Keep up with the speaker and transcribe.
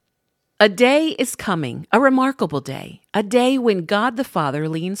A day is coming, a remarkable day, a day when God the Father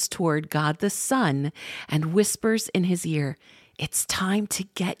leans toward God the Son and whispers in his ear, "It's time to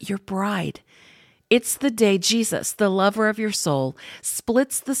get your bride." It's the day Jesus, the lover of your soul,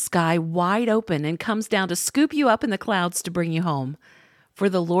 splits the sky wide open and comes down to scoop you up in the clouds to bring you home. For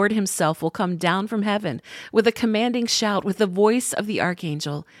the Lord himself will come down from heaven with a commanding shout, with the voice of the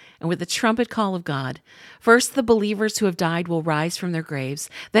archangel, and with the trumpet call of God. First, the believers who have died will rise from their graves.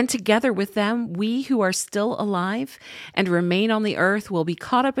 Then together with them, we who are still alive and remain on the earth will be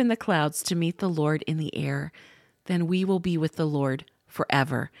caught up in the clouds to meet the Lord in the air. Then we will be with the Lord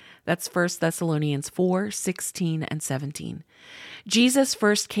forever. That's 1 Thessalonians 4:16 and 17. Jesus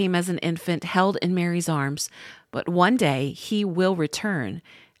first came as an infant held in Mary's arms, but one day he will return,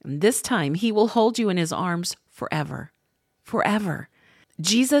 and this time he will hold you in his arms forever. Forever.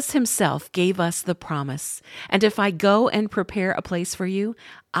 Jesus himself gave us the promise, and if I go and prepare a place for you,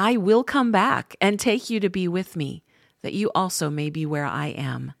 I will come back and take you to be with me, that you also may be where I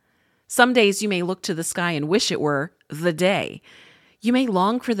am. Some days you may look to the sky and wish it were the day. You may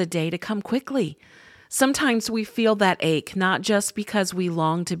long for the day to come quickly. Sometimes we feel that ache, not just because we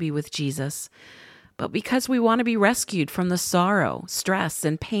long to be with Jesus, but because we want to be rescued from the sorrow, stress,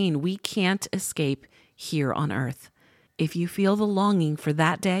 and pain we can't escape here on earth. If you feel the longing for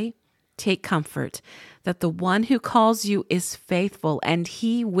that day, take comfort that the one who calls you is faithful and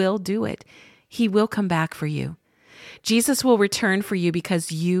he will do it. He will come back for you. Jesus will return for you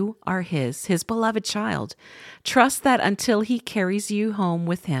because you are his beloved child. Trust that until he carries you home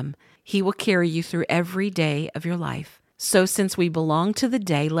with him, he will carry you through every day of your life. So since we belong to the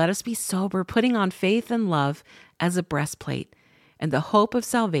day, let us be sober, putting on faith and love as a breastplate and the hope of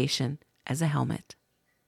salvation as a helmet.